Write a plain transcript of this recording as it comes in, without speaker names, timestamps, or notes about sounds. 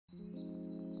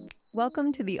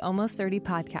Welcome to the Almost 30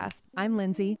 podcast. I'm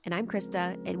Lindsay. And I'm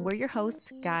Krista, and we're your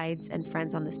hosts, guides, and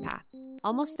friends on this path.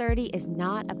 Almost 30 is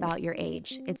not about your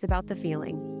age, it's about the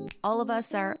feeling. All of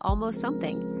us are almost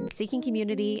something, seeking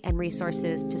community and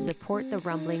resources to support the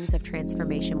rumblings of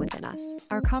transformation within us.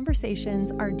 Our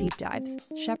conversations are deep dives,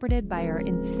 shepherded by our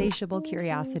insatiable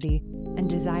curiosity and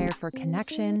desire for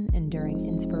connection, enduring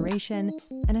inspiration,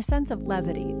 and a sense of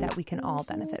levity that we can all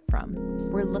benefit from.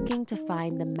 We're looking to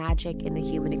find the magic in the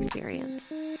human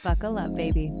experience. Buckle up,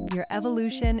 baby. Your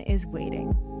evolution is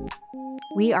waiting.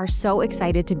 We are so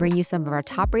excited to bring you some of our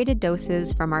top-rated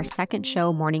doses from our second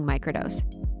show, Morning Microdose.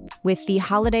 With the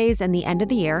holidays and the end of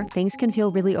the year, things can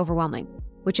feel really overwhelming,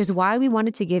 which is why we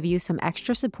wanted to give you some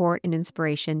extra support and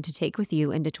inspiration to take with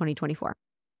you into 2024.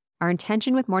 Our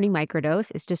intention with Morning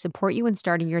Microdose is to support you in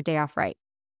starting your day off right.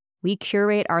 We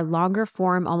curate our longer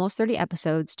form, almost 30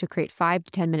 episodes to create 5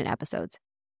 to 10-minute episodes.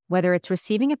 Whether it's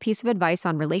receiving a piece of advice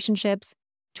on relationships,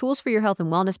 tools for your health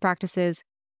and wellness practices,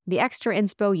 the extra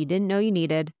inspo you didn't know you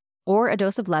needed, or a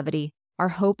dose of levity, our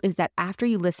hope is that after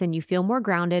you listen, you feel more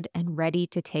grounded and ready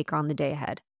to take on the day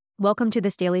ahead. Welcome to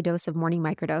this daily dose of Morning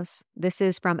Microdose. This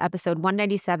is from episode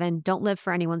 197, Don't Live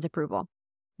for Anyone's Approval.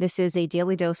 This is a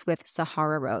daily dose with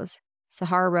Sahara Rose.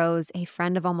 Sahara Rose, a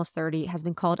friend of Almost 30, has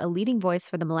been called a leading voice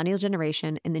for the millennial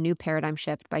generation in the new paradigm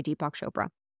shift by Deepak Chopra.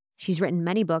 She's written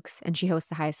many books, and she hosts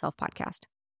the Highest Self podcast.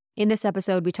 In this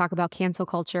episode, we talk about cancel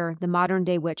culture, the modern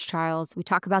day witch trials, we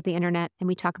talk about the internet, and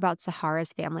we talk about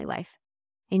Sahara's family life.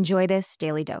 Enjoy this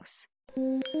daily dose.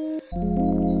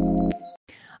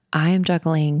 I am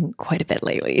juggling quite a bit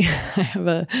lately. I have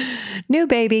a new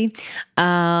baby,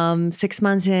 6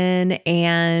 months in,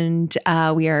 and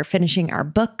we are finishing our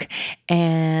book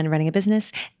and running a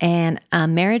business and a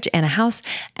marriage and a house.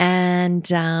 And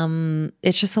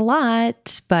it's just a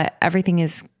lot, but everything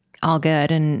is all good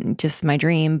and just my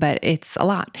dream, but it's a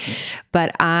lot.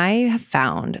 But I have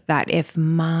found that if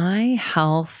my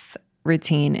health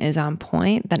routine is on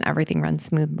point, then everything runs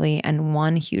smoothly. And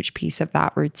one huge piece of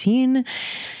that routine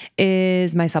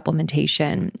is my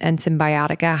supplementation. And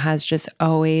Symbiotica has just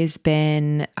always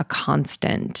been a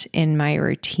constant in my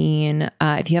routine.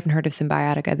 If you haven't heard of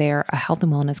Symbiotica, they're a health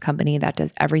and wellness company that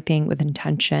does everything with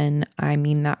intention. I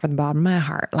mean that from the bottom of my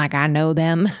heart. Like, I know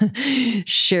them.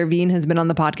 Sherveen has been on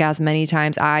the podcast many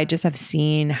times. I just have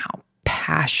seen how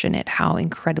passionate, how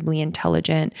incredibly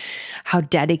intelligent, how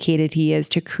dedicated he is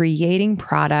to creating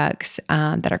products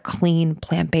that are clean,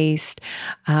 plant-based,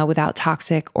 without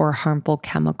toxic or harmful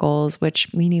chemicals, which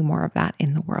we need more of that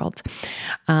in the world.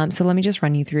 So let me just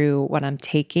run you through what I'm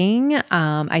taking.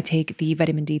 I take the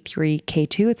vitamin D3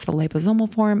 K2. It's the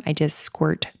liposomal form. I just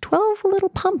squirt 12 little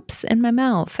pumps in my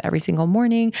mouth every single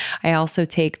morning. I also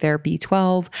take their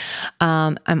B12.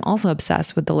 I'm also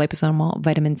obsessed with the liposomal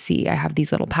vitamin C. I have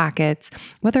these little packets.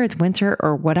 Whether it's winter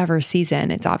or whatever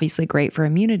season, it's obviously great for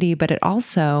immunity, but it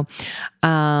also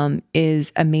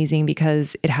is amazing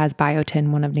because it has biotin,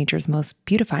 one of nature's most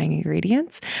beautifying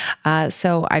ingredients.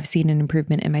 So I've seen an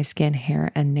improvement in my skin,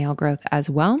 hair, and nail growth as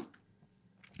well.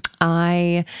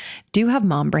 I do have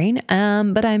mom brain,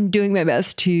 but I'm doing my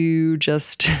best to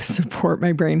just support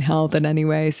my brain health in any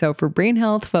way. So for brain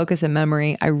health, focus, and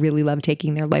memory, I really love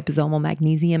taking their liposomal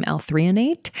magnesium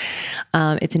L-threonate.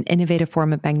 It's an innovative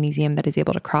form of magnesium that is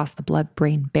able to cross the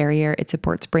blood-brain barrier. It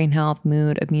supports brain health,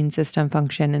 mood, immune system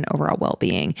function, and overall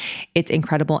well-being. It's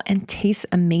incredible and tastes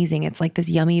amazing. It's like this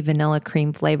yummy vanilla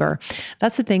cream flavor.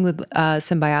 That's the thing with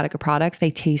Symbiotica products. They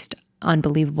taste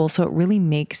unbelievable. So it really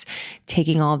makes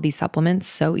taking all of these supplements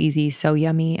so easy, so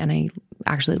yummy, and I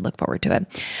actually look forward to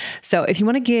it. So if you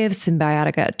want to give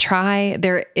Symbiotica a try,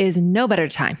 there is no better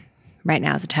time. Right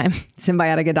now is the time.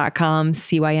 Symbiotica.com,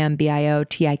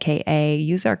 CYMBIOTIKA.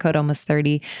 Use our code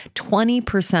almost30,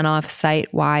 20% off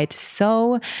site-wide.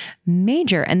 So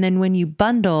major. And then when you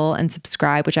bundle and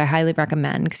subscribe, which I highly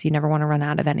recommend because you never want to run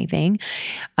out of anything,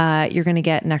 you're going to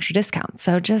get an extra discount.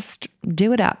 So just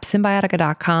do it up.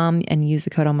 Symbiotica.com and use the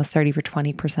code almost30 for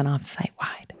 20% off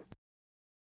site-wide.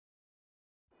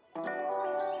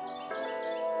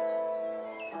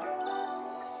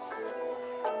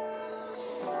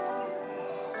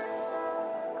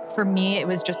 For me, it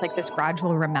was just like this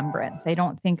gradual remembrance. I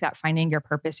don't think that finding your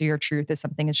purpose or your truth is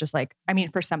something. It's just like, I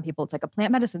mean, for some people, it's like a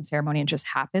plant medicine ceremony. It just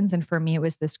happens. And for me, it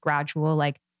was this gradual,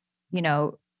 like, you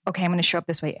know, okay, I'm going to show up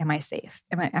this way. Am I safe?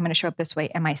 I'm going to show up this way.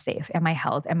 Am I safe? Am I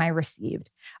held? Am I received?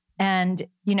 And,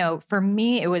 you know, for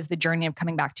me, it was the journey of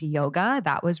coming back to yoga.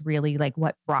 That was really like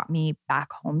what brought me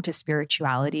back home to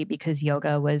spirituality, because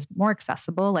yoga was more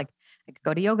accessible. Like I could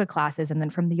go to yoga classes. And then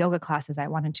from the yoga classes, I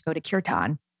wanted to go to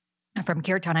kirtan. from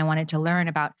Kirtan, I wanted to learn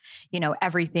about,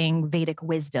 everything Vedic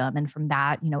wisdom. And from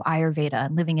that, Ayurveda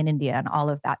and living in India and all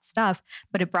of that stuff.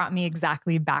 But it brought me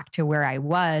exactly back to where I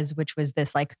was, which was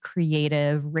this like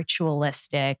creative,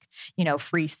 ritualistic,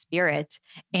 free spirit.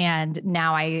 And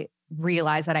now I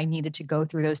realized that I needed to go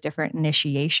through those different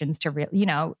initiations to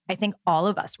I think all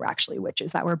of us were actually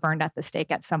witches that were burned at the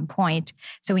stake at some point.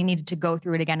 So we needed to go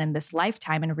through it again in this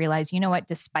lifetime and realize, what,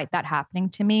 despite that happening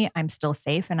to me, I'm still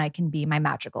safe and I can be my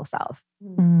magical self.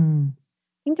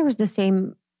 I think there was the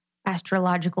same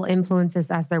astrological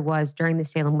influences as there was during the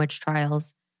Salem witch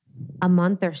trials a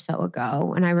month or so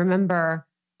ago. And I remember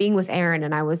being with Aaron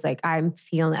and I was like, I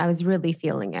was really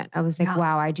feeling it. I was like,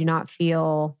 wow, I do not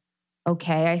feel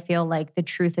okay. I feel like the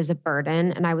truth is a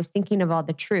burden. And I was thinking of all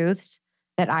the truths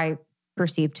that I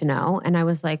perceive to know. And I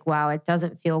was like, wow, it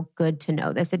doesn't feel good to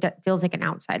know this. It feels like an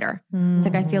outsider. It's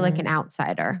like, I feel like an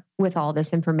outsider with all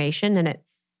this information. And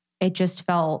it just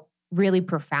felt really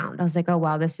profound. I was like, oh,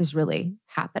 wow, this is really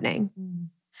happening.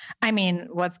 I mean,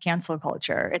 what's cancel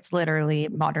culture? It's literally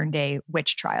modern day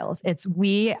witch trials. It's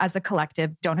we as a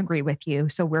collective don't agree with you.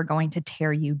 So we're going to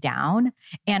tear you down.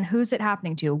 And who's it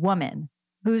happening to? Woman.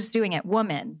 Who's doing it?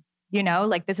 Woman.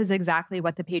 Like this is exactly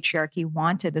what the patriarchy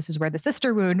wanted. This is where the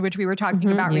sister wound, which we were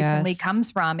talking about recently, comes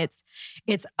from. It's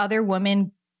other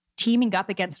women teaming up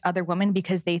against other women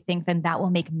because they think then that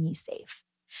will make me safe.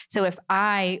 So if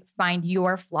I find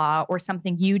your flaw or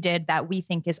something you did that we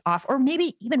think is off, or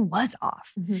maybe even was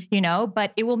off,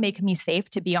 but it will make me safe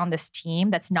to be on this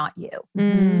team that's not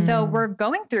you. So we're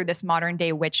going through this modern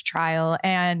day witch trial,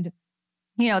 and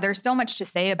there's so much to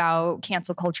say about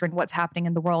cancel culture and what's happening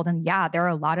in the world. And yeah, there are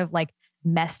a lot of like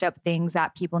messed up things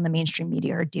that people in the mainstream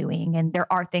media are doing. And there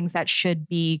are things that should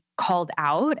be called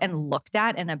out and looked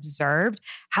at and observed.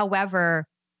 However,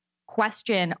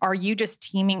 question, are you just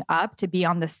teaming up to be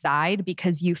on the side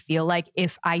because you feel like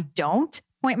if I don't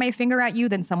point my finger at you,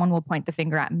 then someone will point the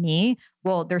finger at me?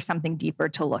 Well, there's something deeper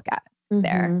to look at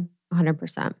there.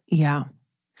 100%. Yeah.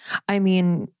 I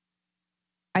mean,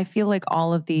 I feel like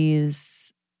all of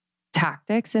these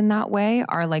tactics in that way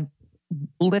are like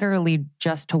literally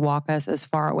just to walk us as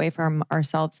far away from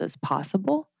ourselves as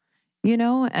possible,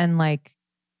 and like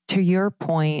to your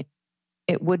point,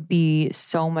 it would be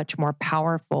so much more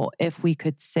powerful if we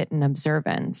could sit in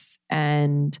observance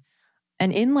and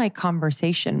in like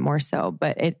conversation more so,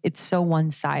 but it's so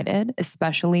one-sided,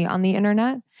 especially on the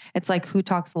internet. It's like who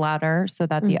talks louder so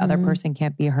that the other person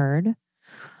can't be heard.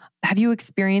 Have you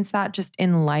experienced that just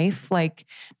in life? Like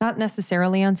not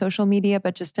necessarily on social media,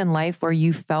 but just in life where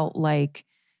you felt like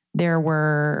there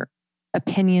were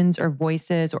opinions or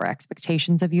voices or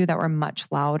expectations of you that were much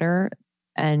louder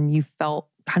and you felt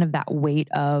kind of that weight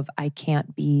of, I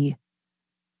can't be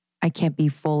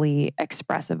fully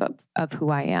expressive of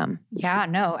who I am. Yeah,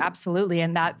 no, absolutely.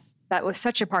 And that was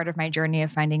such a part of my journey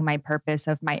of finding my purpose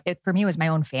for me was my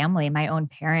own family, my own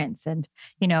parents. And,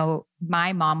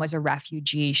 my mom was a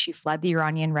refugee. She fled the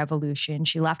Iranian Revolution.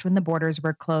 She left when the borders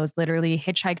were closed, literally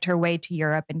hitchhiked her way to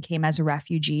Europe and came as a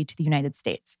refugee to the United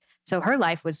States. So her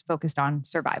life was focused on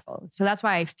survival. So that's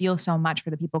why I feel so much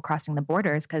for the people crossing the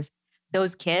borders, because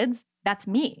those kids, that's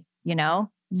me,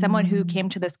 someone who came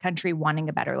to this country wanting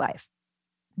a better life.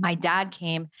 My dad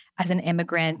came as an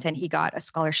immigrant and he got a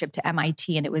scholarship to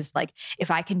MIT. And it was like,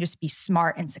 if I can just be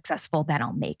smart and successful, then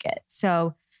I'll make it.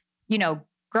 So,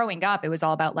 growing up, it was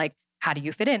all about like, how do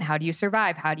you fit in? How do you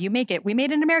survive? How do you make it? We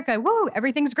made it in America. Woo,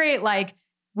 everything's great. Like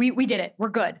we did it. We're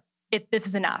good. This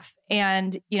is enough.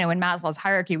 And, in Maslow's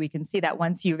hierarchy, we can see that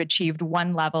once you've achieved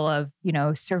one level of,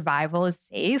 survival is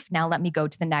safe. Now let me go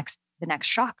to the next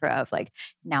chakra of like,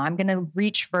 now I'm going to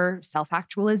reach for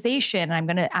self-actualization and I'm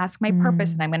going to ask my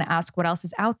purpose and I'm going to ask what else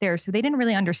is out there. So they didn't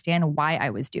really understand why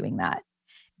I was doing that.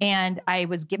 And I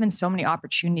was given so many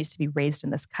opportunities to be raised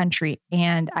in this country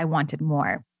and I wanted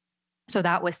more. So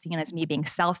that was seen as me being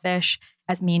selfish,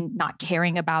 as me not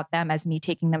caring about them, as me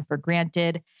taking them for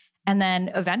granted. And then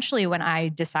eventually when I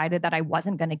decided that I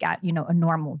wasn't going to get, a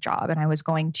normal job and I was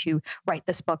going to write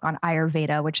this book on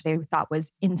Ayurveda, which they thought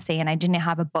was insane. I didn't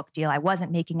have a book deal. I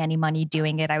wasn't making any money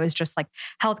doing it. I was just like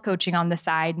health coaching on the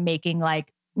side, making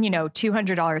like,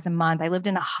 $200 a month. I lived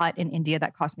in a hut in India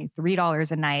that cost me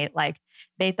 $3 a night. Like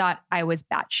they thought I was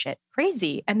batshit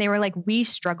crazy. And they were like, we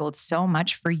struggled so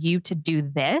much for you to do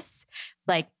this.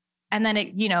 Like, and then,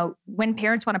 when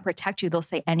parents want to protect you, they'll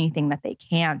say anything that they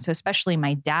can. So especially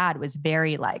my dad was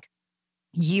very like,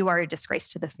 you are a disgrace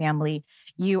to the family.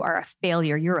 You are a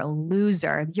failure. You're a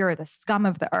loser. You're the scum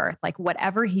of the earth. Like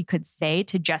whatever he could say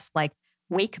to just like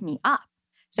wake me up.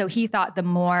 So he thought the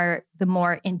more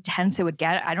intense it would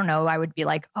get, I don't know, I would be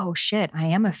like, oh shit, I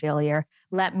am a failure.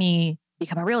 Let me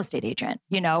become a real estate agent,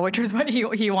 which was what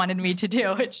he wanted me to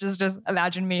do, which is just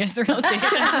imagine me as a real estate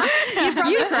agent. You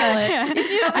probably feel it.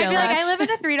 Yeah. I'd be like, I live in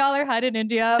a $3 hut in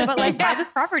India, but like buy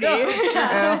this property.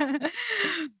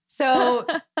 So,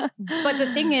 but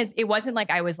the thing is, it wasn't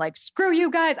like I was like, screw you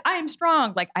guys, I am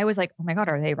strong. Like I was like, oh my God,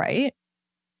 are they right?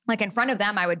 Like in front of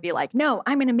them, I would be like, no,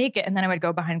 I'm going to make it. And then I would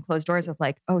go behind closed doors of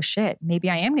like, oh shit, maybe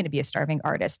I am going to be a starving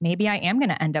artist. Maybe I am going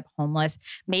to end up homeless.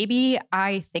 Maybe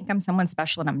I think I'm someone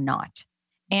special and I'm not.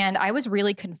 And I was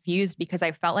really confused because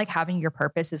I felt like having your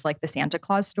purpose is like the Santa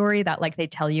Claus story that like they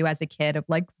tell you as a kid of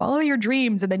like, follow your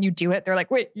dreams. And then you do it. They're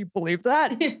like, wait, you believe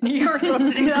that? You were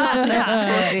supposed to do that?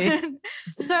 Yeah.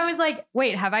 So I was like,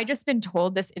 wait, have I just been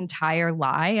told this entire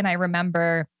lie? And I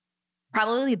remember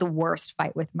probably the worst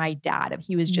fight with my dad.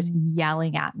 He was just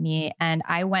yelling at me. And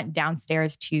I went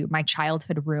downstairs to my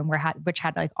childhood room which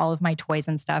had like all of my toys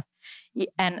and stuff.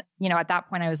 And, at that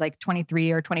point I was like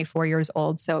 23 or 24 years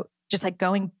old. So just like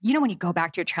going, when you go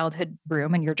back to your childhood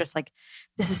room and you're just like,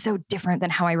 this is so different than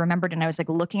how I remembered. And I was like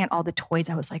looking at all the toys.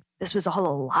 I was like, this was all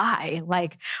a lie.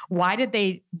 Like, why did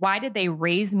they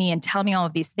raise me and tell me all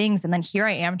of these things? And then here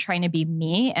I am trying to be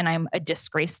me and I'm a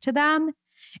disgrace to them.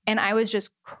 And I was just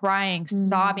crying,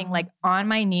 sobbing, like on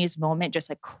my knees moment, just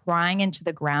like crying into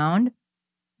the ground.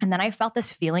 And then I felt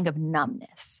this feeling of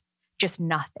numbness, just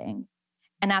nothing.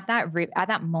 And at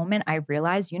that moment, I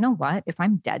realized, you know what? If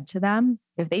I'm dead to them,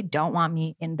 if they don't want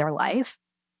me in their life,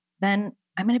 then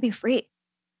I'm going to be free.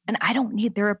 And I don't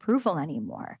need their approval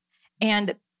anymore.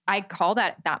 And I call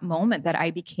that moment that I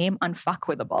became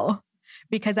unfuckwithable,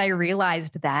 because I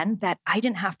realized then that I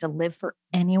didn't have to live for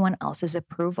anyone else's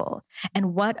approval.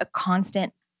 And what a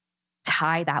constant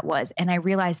tie that was. And I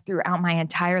realized throughout my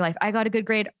entire life, I got a good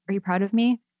grade. Are you proud of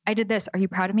me? I did this. Are you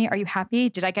proud of me? Are you happy?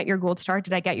 Did I get your gold star?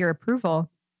 Did I get your approval?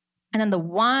 And then the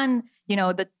one,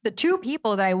 the two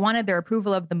people that I wanted their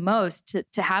approval of the most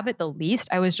to have it the least,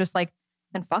 I was just like,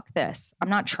 then fuck this. I'm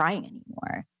not trying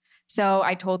anymore. So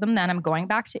I told them then I'm going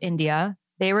back to India.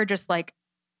 They were just like,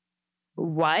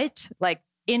 what? Like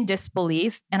in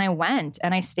disbelief. And I went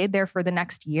and I stayed there for the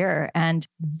next year. And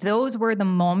those were the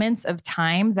moments of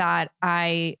time that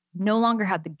I no longer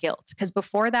had the guilt. Because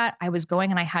before that, I was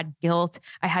going and I had guilt.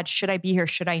 I had, should I be here?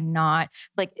 Should I not?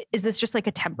 Like, is this just like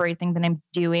a temporary thing that I'm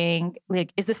doing?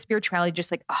 Like, is this spirituality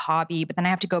just like a hobby? But then I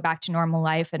have to go back to normal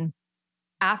life. And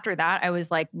after that, I was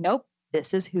like, nope,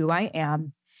 this is who I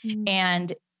am. Mm-hmm.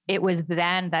 And it was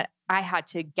then that I had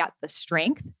to get the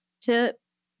strength to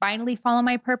finally follow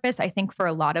my purpose. I think for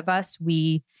a lot of us,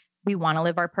 we want to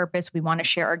live our purpose. We want to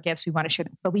share our gifts. We want to share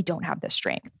them, but we don't have the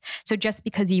strength. So just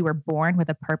because you were born with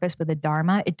a purpose, with a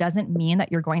dharma, it doesn't mean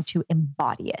that you're going to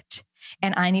embody it.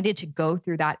 And I needed to go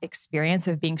through that experience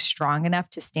of being strong enough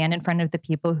to stand in front of the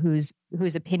people whose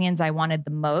opinions I wanted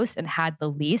the most and had the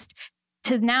least,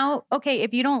 to now, okay,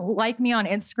 if you don't like me on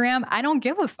Instagram, I don't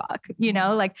give a fuck.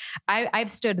 Like I've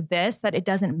stood this, that it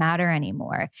doesn't matter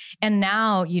anymore. And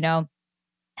now,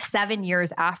 7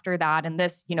 years after that, and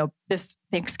this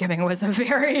Thanksgiving was a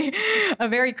very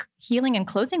healing and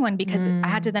closing one, because I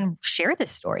had to then share this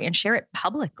story and share it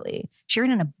publicly, share it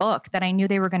in a book that I knew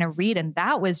they were going to read. And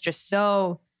that was just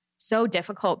so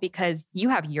difficult, because you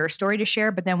have your story to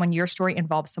share, but then when your story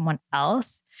involves someone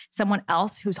else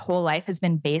whose whole life has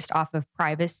been based off of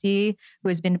privacy, who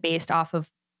has been based off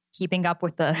of keeping up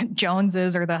with the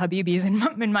Joneses or the Habibis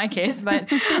in my case,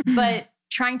 but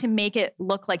trying to make it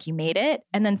look like you made it.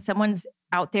 And then someone's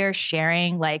out there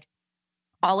sharing like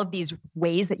all of these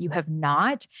ways that you have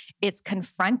not, it's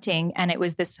confronting. And it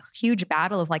was this huge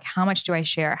battle of like, how much do I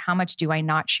share? How much do I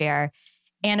not share?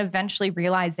 And eventually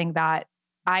realizing that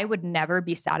I would never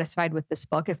be satisfied with this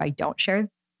book if I don't share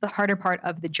the harder part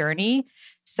of the journey.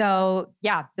 So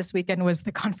yeah, this weekend was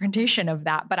the confrontation of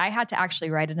that, but I had to actually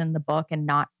write it in the book and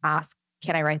not ask,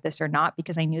 can I write this or not?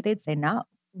 Because I knew they'd say no.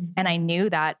 Mm-hmm. And I knew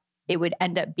that it would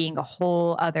end up being a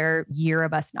whole other year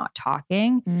of us not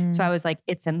talking. So I was like,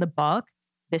 it's in the book.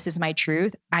 This is my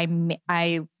truth.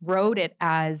 I wrote it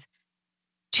as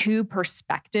too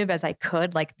perspective as I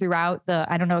could, like throughout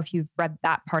I don't know if you've read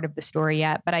that part of the story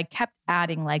yet, but I kept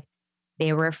adding like,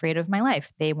 they were afraid of my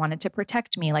life. They wanted to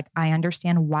protect me. Like, I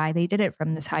understand why they did it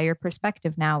from this higher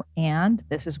perspective now. And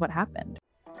this is what happened.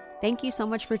 Thank you so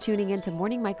much for tuning in to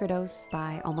Morning Microdose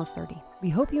by Almost 30. We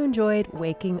hope you enjoyed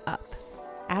waking up.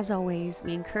 As always,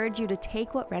 we encourage you to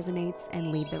take what resonates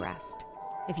and leave the rest.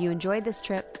 If you enjoyed this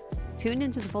trip, tune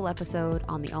into the full episode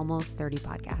on the Almost 30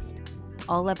 podcast.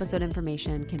 All episode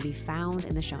information can be found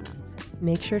in the show notes.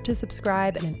 Make sure to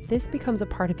subscribe, and if this becomes a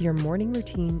part of your morning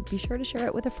routine, be sure to share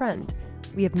it with a friend.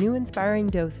 We have new inspiring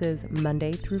doses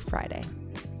Monday through Friday.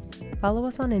 Follow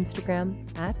us on Instagram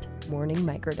 @Morning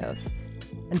Microdose.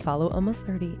 and follow Almost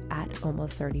 30 at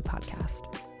Almost 30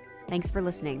 Podcast. Thanks for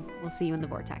listening. We'll see you in the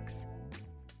vortex.